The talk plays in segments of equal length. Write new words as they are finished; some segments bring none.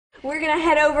We're going to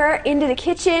head over into the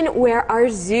kitchen where our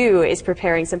zoo is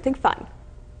preparing something fun.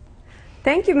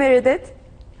 Thank you, Meredith.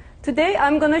 Today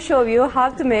I'm going to show you how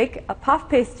to make a puff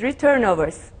pastry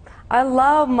turnovers. I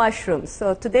love mushrooms,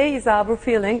 so today's our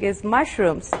filling is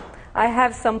mushrooms. I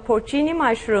have some porcini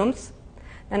mushrooms,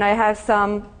 and I have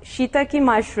some shiitake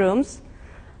mushrooms,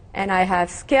 and I have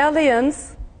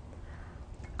scallions,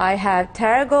 I have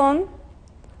tarragon,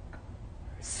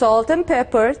 salt and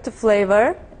pepper to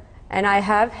flavor, and I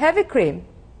have heavy cream.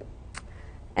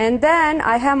 And then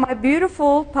I have my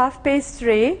beautiful puff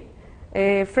pastry,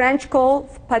 French called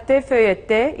pâté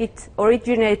feuilleté. It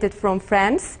originated from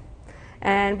France,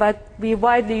 but we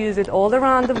widely use it all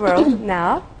around the world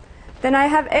now. Then I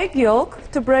have egg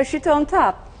yolk to brush it on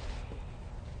top.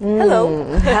 Hello.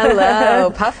 Hello.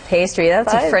 Puff pastry.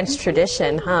 That's a French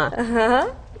tradition, huh?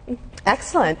 Uh-huh.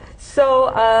 Excellent. So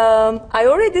I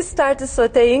already started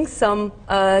sauteing some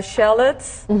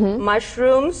shallots,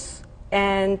 mushrooms,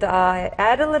 and I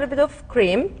add a little bit of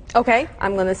cream. Okay.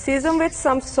 I'm going to season with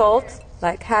some salt,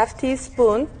 like half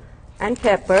teaspoon, and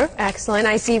pepper. Excellent.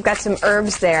 I see you've got some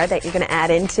herbs there that you're going to add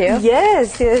into.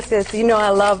 Yes, yes, yes. You know I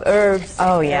love herbs.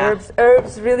 Oh, yeah.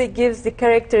 Herbs really gives the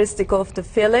characteristic of the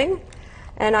filling,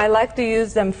 and I like to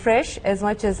use them fresh as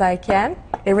much as I can.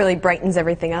 It really brightens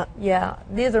everything up. Yeah,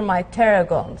 these are my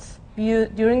tarragons.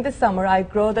 During the summer, I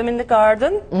grow them in the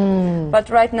garden, but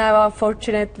right now,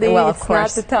 unfortunately, it's not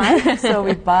the time, so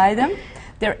we buy them.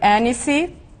 They're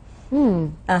anisey.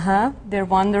 They're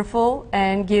wonderful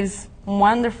and gives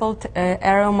wonderful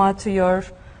aroma to your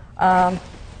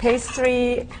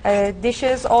pastry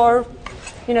dishes or,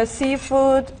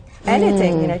 seafood,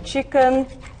 anything, chicken.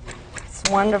 It's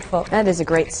wonderful. That is a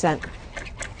great scent.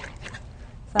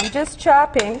 So I'm just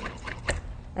chopping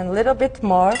and a little bit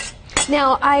more.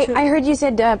 Now, I heard you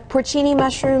said porcini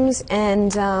mushrooms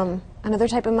and another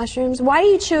type of mushrooms. Why do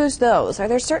you choose those? Are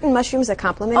there certain mushrooms that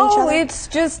complement each other? Oh, it's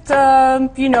just,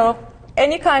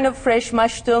 any kind of fresh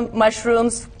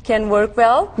mushrooms can work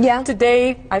well. Yeah.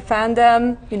 Today, I found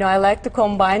them, I like to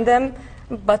combine them.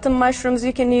 Button mushrooms,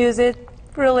 you can use it.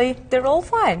 Really, they're all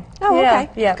fine. Oh, okay.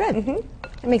 Yeah. Good.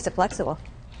 It makes it flexible.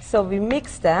 So we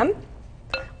mix them.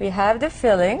 We have the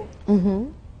filling.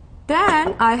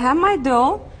 Then I have my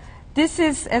dough. This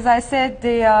is, as I said,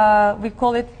 we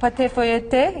call it pâté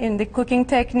feuilleté in the cooking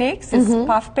techniques. It's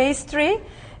puff pastry.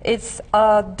 It's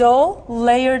dough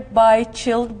layered by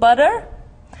chilled butter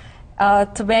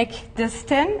to make this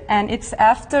thin, and it's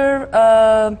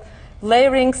after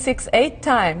layering 6-8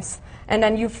 times, and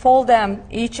then you fold them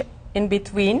each in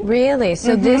between. Really?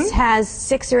 So this has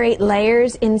 6 or 8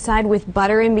 layers inside with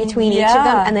butter in between each of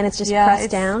them, and then it's just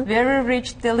pressed down? Very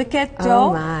rich, delicate dough.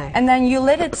 Oh my. And then you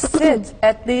let it sit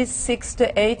at least 6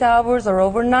 to 8 hours or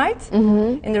overnight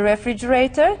in the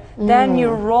refrigerator. Then you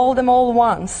roll them all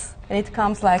once, and it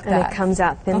comes like that. And it comes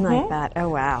out thin like that. Oh,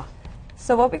 wow.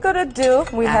 So what we're going to do,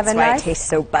 we have a That's why nice it tastes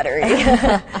so buttery.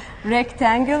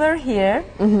 rectangular here.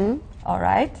 All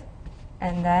right.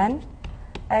 And then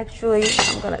actually,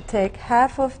 I'm going to take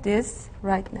half of this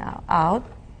right now out.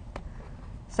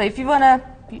 So if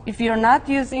you're not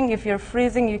using, if you're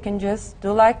freezing, you can just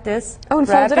do like this. Oh, and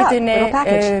wrap fold it up. it in Little a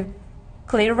package.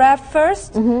 clear wrap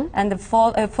first, and the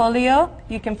folio,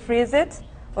 you can freeze it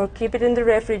or keep it in the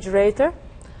refrigerator.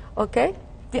 Okay.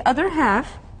 The other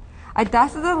half, I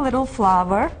dusted a little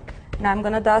flour. Now I'm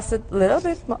going to dust it a little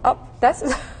bit more. Oh, that's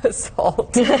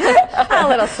salt. A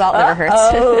little salt never hurts.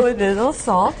 Oh, a little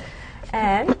salt.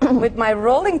 And with my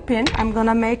rolling pin, I'm going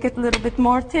to make it a little bit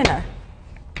more thinner.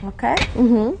 Okay?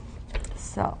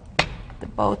 So,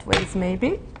 both ways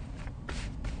maybe.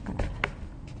 I'm going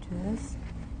to just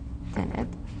thin it.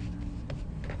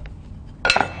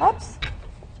 Oops.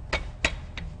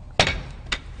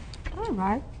 All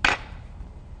right.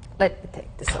 Let me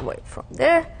take this away from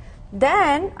there.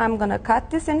 Then I'm going to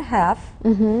cut this in half.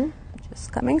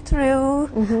 Just coming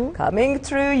through, coming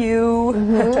through you.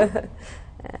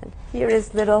 And here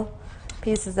is little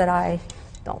pieces that I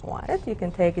don't want it. You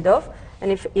can take it off.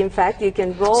 And if, in fact, you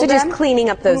can roll them. So just cleaning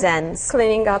up those ends.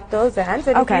 Cleaning up those ends.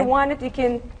 And if you want it, you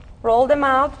can roll them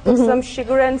out, put some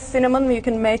sugar and cinnamon. You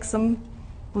can make some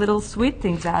little sweet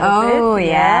things out of it. Oh,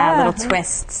 yeah. Little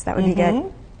twists. That would be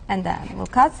good. And then we'll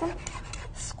cut some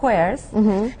squares.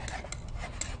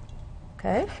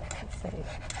 Okay, let's say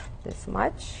this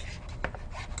much.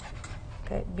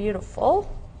 Okay, beautiful.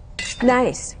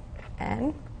 Nice.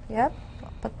 And, yep,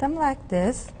 put them like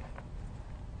this.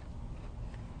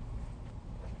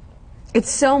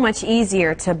 It's so much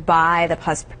easier to buy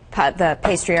the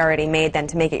pastry already made than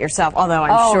to make it yourself, although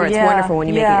I'm sure it's wonderful when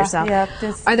you make it yourself.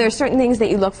 Are there certain things that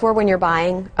you look for when you're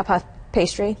buying a puff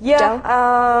pastry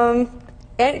dough?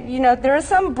 you know, there are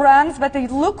some brands, but they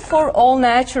look for all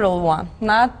natural one,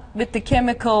 not with the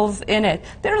chemicals in it.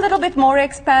 They're a little bit more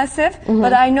expensive,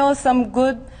 but I know some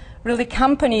good, really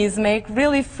companies make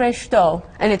really fresh dough.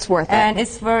 And it's worth it. And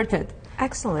it's worth it.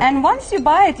 Excellent. And once you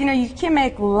buy it, you know, you can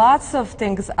make lots of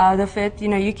things out of it. You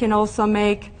know, you can also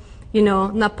make, you know,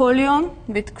 Napoleon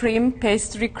with cream,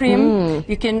 pastry cream.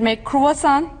 You can make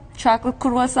croissant, chocolate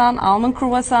croissant, almond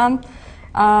croissant.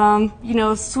 You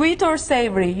know, sweet or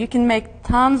savory. You can make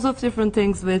tons of different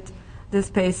things with this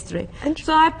pastry.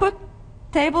 So I put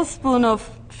tablespoon of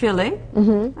filling.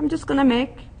 I'm just gonna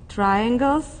make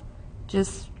triangles.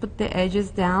 Just put the edges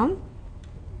down.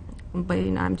 But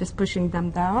you know, I'm just pushing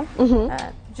them down.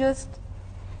 Just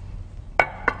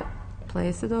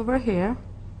place it over here.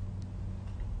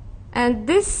 And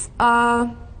this dough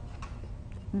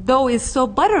is so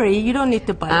buttery, you don't need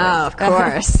to butter it. Oh, of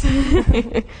course.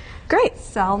 Great.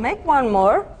 So I'll make one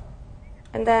more,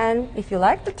 and then if you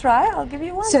like to try, I'll give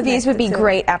you one. So these would be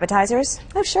great appetizers?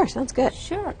 Oh, sure. Sounds good.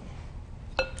 Sure.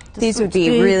 These would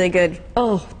be really good.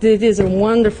 Oh, these are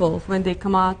wonderful when they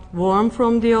come out warm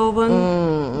from the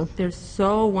oven. They're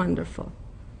so wonderful.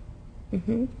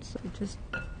 So just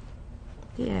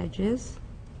the edges.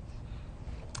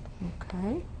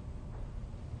 Okay.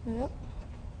 Yep.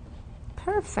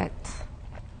 Perfect.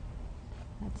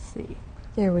 Let's see.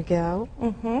 There we go.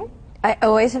 I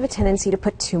always have a tendency to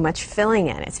put too much filling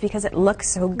in. It's because it looks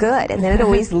so good, and then it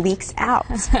always leaks out.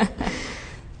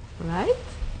 Right?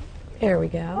 There we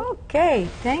go. Okay,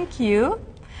 thank you.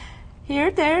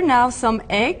 There, now some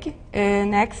egg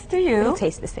next to you. It'll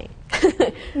taste the same.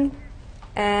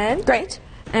 And great.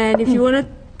 And if you want to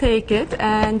take it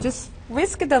and just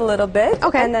whisk it a little bit.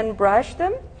 Okay. And then brush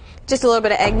them. Just a little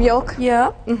bit of egg yolk?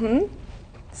 Yeah.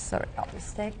 Sorry, I'll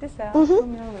just take this out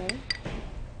from your way.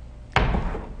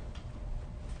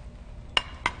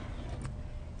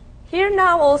 Here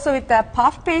now also with that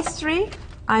puff pastry,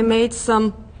 I made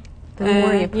some, the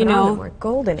more you put you know, on, the more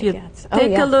golden it gets.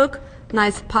 Take a look,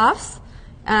 nice puffs.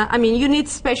 I mean, you need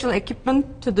special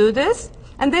equipment to do this.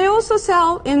 And they also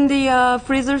sell in the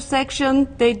freezer section,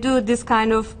 they do this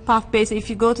kind of puff pastry. If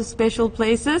you go to special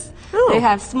places, they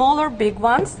have smaller, big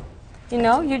ones. You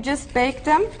know, you just bake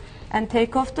them and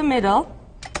take off the middle.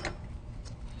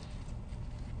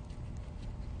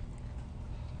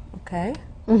 Okay.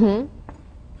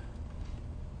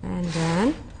 And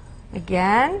then,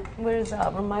 again, where's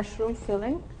our mushroom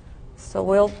filling? So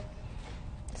we'll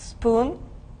spoon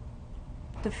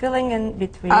the filling in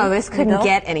between. Oh, this couldn't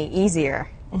get any easier.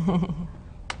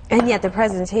 And yet the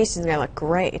presentation is going to look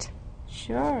great.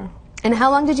 Sure. And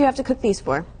how long did you have to cook these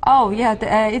for? Oh, yeah,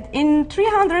 in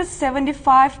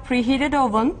 375 preheated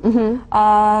oven.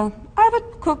 I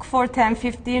would cook for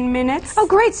 10-15 minutes. Oh,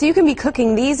 great. So you can be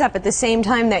cooking these up at the same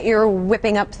time that you're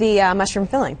whipping up the mushroom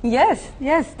filling. Yes,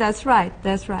 that's right,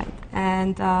 that's right.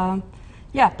 And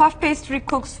yeah, puff pastry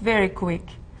cooks very quick.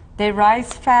 They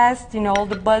rise fast, you know, all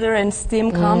the butter and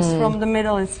steam comes from the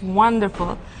middle. It's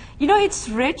wonderful. You know, it's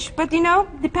rich, but you know,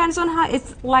 depends on how,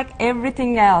 it's like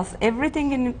everything else.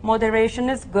 Everything in moderation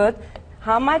is good.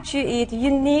 How much you eat,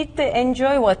 you need to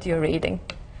enjoy what you're eating.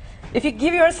 If you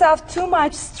give yourself too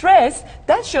much stress,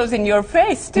 that shows in your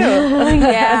face too.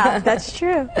 Yeah, that's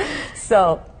true.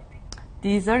 So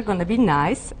these are going to be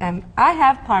nice. And I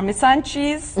have Parmesan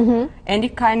cheese. Any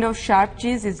kind of sharp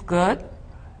cheese is good.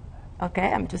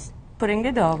 Okay, I'm just putting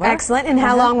it over. Excellent. And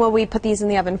how long will we put these in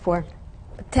the oven for?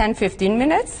 10-15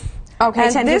 minutes. Okay,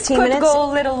 10-15 minutes. This could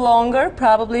go a little longer,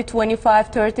 probably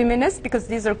 25-30 minutes, because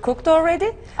these are cooked already.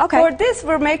 Okay. For this,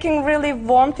 we're making really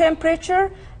warm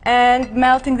temperature and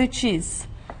melting the cheese.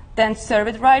 Then serve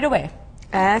it right away.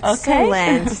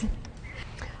 Excellent. Okay?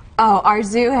 Oh,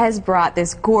 Arzu has brought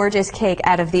this gorgeous cake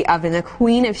out of the oven, the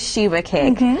Queen of Sheba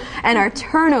cake. And our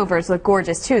turnovers look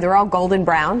gorgeous, too. They're all golden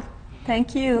brown.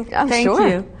 Thank you. Oh, Thank sure.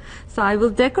 you. So I will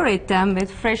decorate them with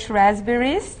fresh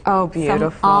raspberries. Oh, beautiful.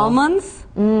 Some almonds.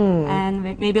 And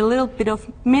maybe a little bit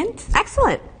of mint.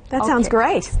 Excellent. That sounds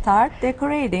great. Start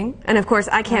decorating. And of course,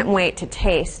 I can't wait to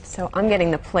taste, so I'm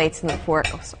getting the plates and the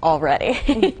forks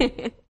already.